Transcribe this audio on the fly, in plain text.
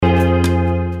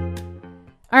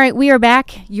All right, we are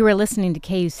back. You are listening to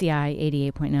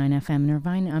KUCI 88.9 FM in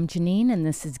Irvine. I'm Janine, and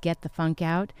this is Get the Funk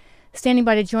Out. Standing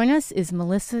by to join us is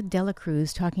Melissa Dela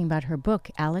Cruz talking about her book,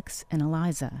 Alex and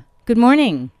Eliza. Good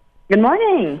morning. Good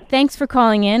morning. Thanks for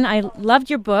calling in. I loved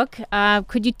your book.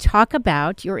 Could you talk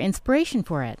about your inspiration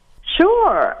for it?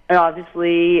 Sure.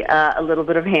 Obviously, a little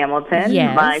bit of Hamilton.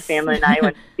 Yes. My family and I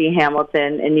went to see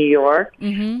Hamilton in New York,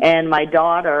 and my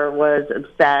daughter was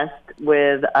obsessed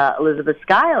with Elizabeth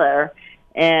Schuyler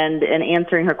and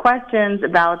answering her questions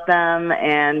about them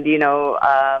and,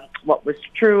 what was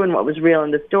true and what was real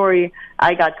in the story.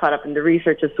 I got caught up in the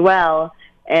research as well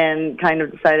and kind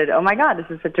of decided, oh, my God, this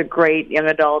is such a great young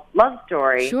adult love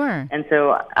story. Sure. And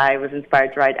so I was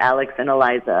inspired to write Alex and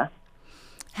Eliza.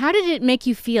 How did it make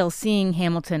you feel seeing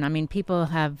Hamilton? I mean, people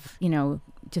have,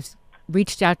 just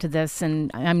reached out to this,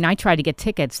 and I tried to get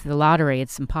tickets to the lottery.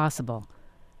 It's impossible.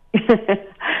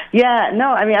 Yeah,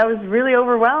 no, I mean, I was really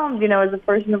overwhelmed, as a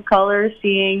person of color,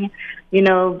 seeing,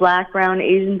 Black, brown,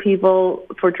 Asian people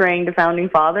portraying the Founding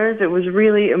Fathers. It was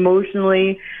really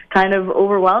emotionally kind of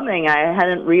overwhelming. I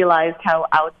hadn't realized how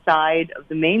outside of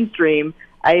the mainstream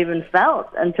I even felt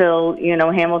until,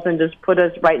 Hamilton just put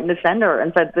us right in the center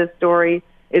and said this story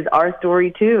is our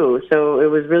story too. So it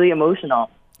was really emotional.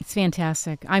 It's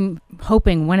fantastic. I'm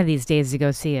hoping one of these days to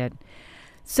go see it.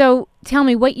 So tell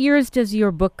me, what years does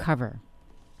your book cover?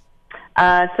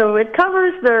 So it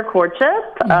covers their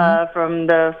courtship from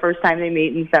the first time they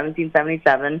meet in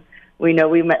 1777. We know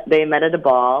they met at a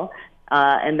ball,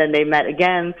 and then they met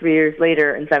again 3 years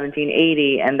later in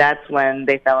 1780, and that's when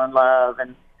they fell in love.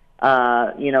 And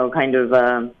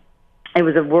it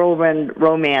was a whirlwind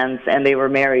romance, and they were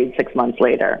married 6 months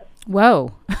later.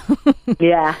 Whoa!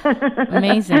 Yeah,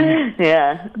 amazing.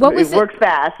 Yeah, it works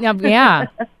fast. Yeah.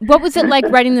 What was it like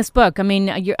writing this book? I mean,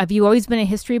 have you always been a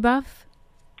history buff?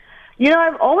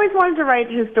 I've always wanted to write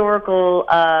historical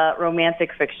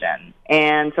romantic fiction.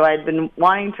 And so I'd been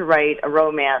wanting to write a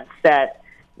romance set,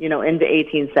 in the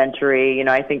 18th century.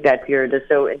 I think that period is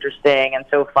so interesting and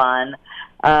so fun.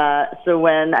 So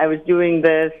when I was doing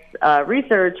this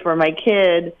research for my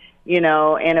kid,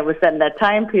 and it was set in that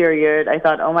time period, I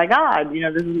thought, oh, my God,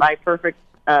 this is my perfect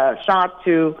shot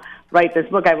to write this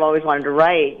book I've always wanted to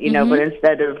write, but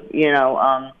instead of,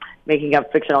 making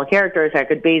up fictional characters, I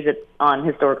could base it on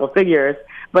historical figures,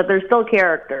 but they're still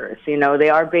characters. They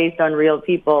are based on real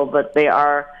people, but they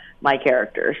are my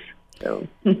characters. So.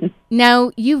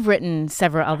 Now, you've written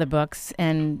several other books,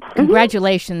 and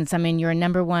congratulations. I mean, you're a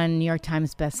 #1 New York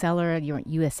Times bestseller. You're at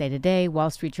USA Today,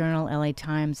 Wall Street Journal, LA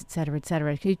Times, et cetera, et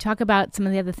cetera. Could you talk about some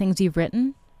of the other things you've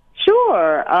written?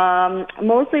 Sure.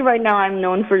 Mostly right now I'm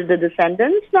known for the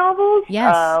Descendants novels,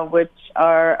 which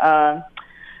are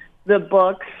the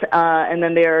books, and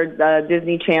then there are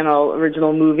Disney Channel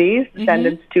original movies.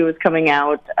 Descendants 2 is coming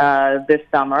out this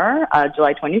summer.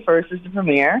 July 21st is the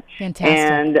premiere. Fantastic.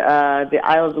 And the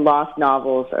Isle of the Lost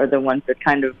novels are the ones that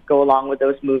kind of go along with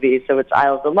those movies. So it's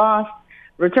Isle of the Lost,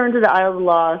 Return to the Isle of the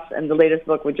Lost, and the latest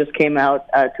book, which just came out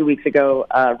 2 weeks ago,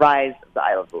 Rise of the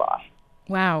Isle of the Lost.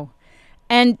 Wow.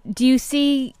 And do you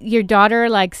see your daughter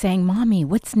saying, "Mommy,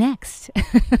 what's next"?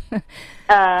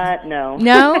 No.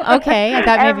 No? Okay. I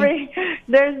thought maybe.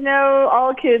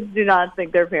 All kids do not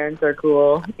think their parents are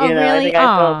cool. Oh, really? I think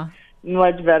I felt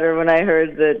much better when I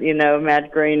heard that,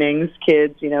 Matt Groening's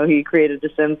kids, he created The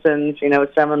Simpsons,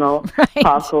 seminal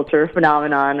pop culture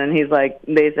phenomenon. And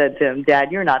they said to him,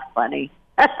 "Dad, you're not funny."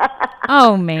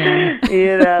 Oh, man.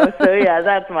 So yeah,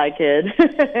 that's my kid.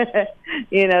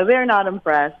 They're not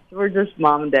impressed. We're just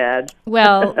mom and dad.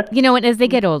 Well, as they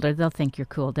get older, they'll think you're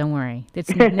cool. Don't worry. It's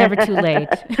never too late.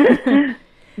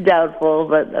 Doubtful,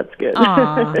 but that's good.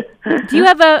 Do you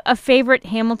have a favorite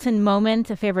Hamilton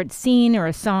moment, a favorite scene or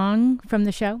a song from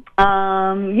the show?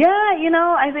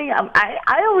 I think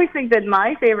I always think that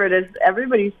my favorite is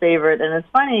everybody's favorite, and it's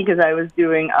funny because I was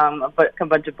doing a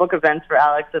bunch of book events for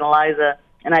Alex and Eliza,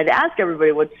 and I'd ask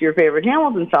everybody, "What's your favorite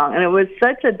Hamilton song?" And it was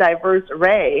such a diverse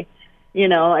array.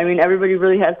 Everybody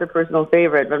really has their personal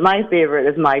favorite, but my favorite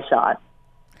is My Shot.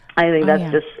 I think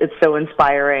it's so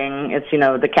inspiring. It's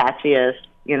the catchiest.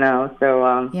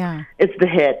 It's the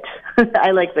hit.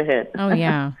 I like the hit. Oh,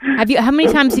 yeah. How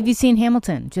many times have you seen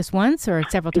Hamilton? Just once or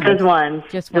several times?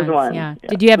 Just once. Yeah.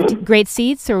 Did you have great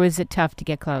seats, or was it tough to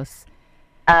get close?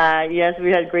 Yes, we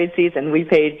had great seats, and we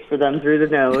paid for them through the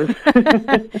nose.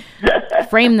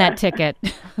 Frame that ticket.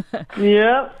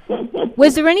 Yep.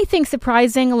 Was there anything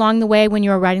surprising along the way when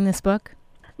you were writing this book?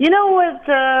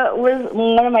 What was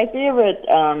one of my favorite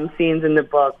scenes in the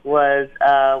book was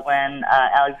when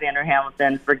Alexander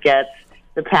Hamilton forgets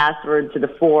the password to the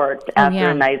fort after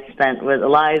a night spent with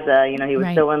Eliza. He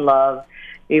was so in love.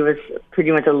 he was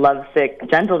pretty much a lovesick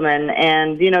gentleman.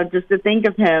 And, just to think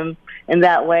of him in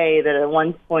that way, that at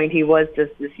one point he was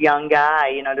just this young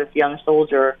guy, this young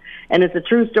soldier. And it's a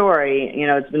true story.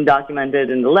 It's been documented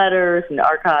in the letters, in the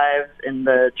archives, in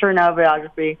the Chernow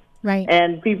biography. Right.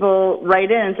 And people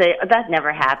write in and say, that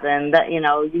never happened, that, you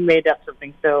made up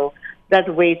something. So that's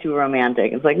way too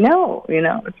romantic. It's like, no,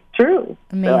 it's true.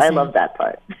 Amazing. So I love that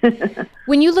part.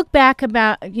 When you look back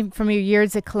from your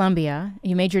years at Columbia,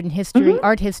 you majored in history,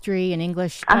 art history, and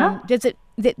English. It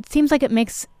seems like it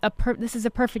makes this is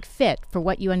a perfect fit for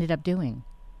what you ended up doing.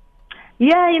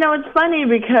 Yeah, it's funny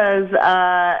because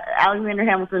Alexander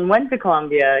Hamilton went to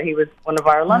Columbia. He was one of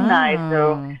our alumni.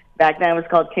 So back then it was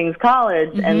called King's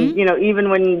College. And, even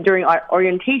when during our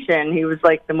orientation, he was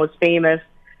like the most famous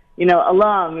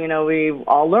alum. We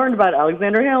all learned about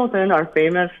Alexander Hamilton, our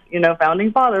famous,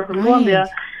 founding father from Columbia,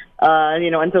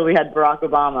 until we had Barack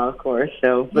Obama, of course.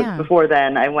 So before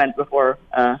then, I went before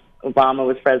Obama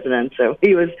was president. So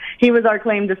he was our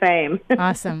claim to fame.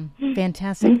 Awesome.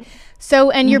 Fantastic.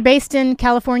 So, and you're based in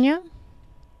California?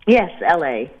 Yes,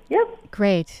 L.A. Yep.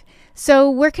 Great. So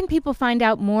where can people find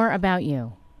out more about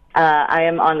you? I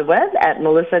am on the web at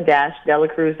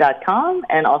melissa-delacruz.com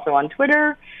and also on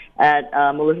Twitter at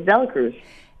Melissa Delacruz.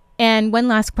 And one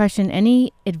last question.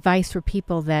 Any advice for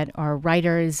people that are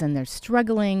writers and they're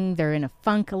struggling, they're in a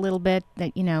funk a little bit,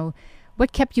 that,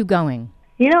 what kept you going?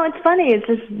 It's funny. It's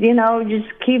just, just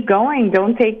keep going.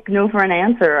 Don't take no for an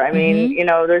answer. I mean,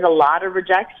 there's a lot of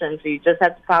rejection, so you just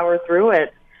have to power through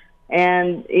it.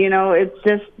 And, it's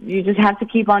just, you just have to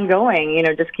keep on going,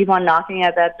 just keep on knocking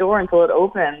at that door until it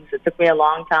opens. It took me a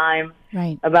long time,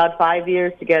 about 5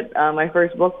 years to get my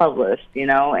first book published,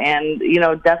 and,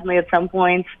 definitely at some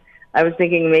point I was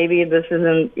thinking maybe this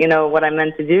isn't, what I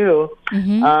meant to do.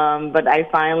 But I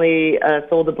finally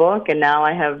sold the book, and now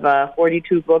I have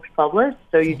 42 books published.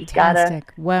 So you just gotta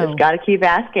keep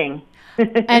asking.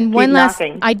 And one last,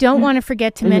 I don't want to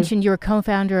forget to mention you're a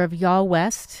co-founder of Y'all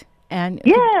West. And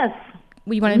yes.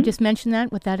 You want to just mention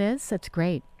what that is? That's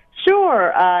great.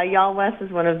 Sure. Y'all West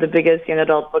is one of the biggest young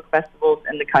adult book festivals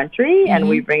in the country, and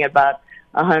we bring about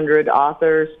 100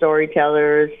 authors,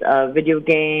 storytellers, video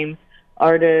game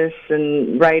artists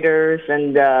and writers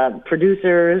and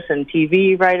producers and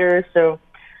TV writers.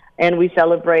 And we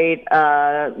celebrate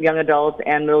young adult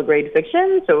and middle grade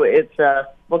fiction. So it's a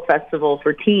book festival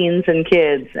for teens and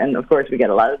kids, and of course we get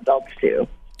a lot of adults too.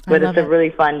 But it's a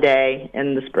really fun day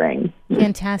in the spring.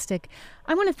 Fantastic.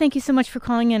 I want to thank you so much for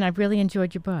calling in. I've really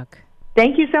enjoyed your book.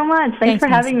 Thank you so much. Thanks for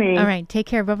having me. All right. Take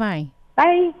care. Bye-bye.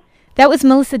 Bye. That was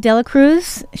Melissa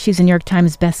Delacruz. She's a New York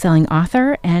Times bestselling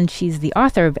author, and she's the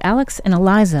author of Alex and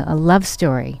Eliza, a love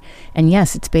story. And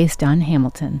yes, it's based on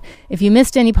Hamilton. If you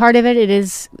missed any part of it, it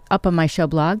is up on my show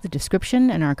blog, the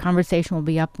description, and our conversation will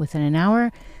be up within an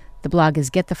hour. The blog is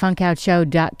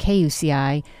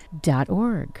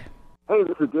getthefunkoutshow.kuci.org. Hey,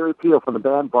 this is Gary Peel from the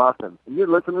band Boston, and you're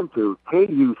listening to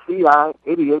KUCI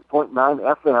 88.9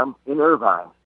 FM in Irvine.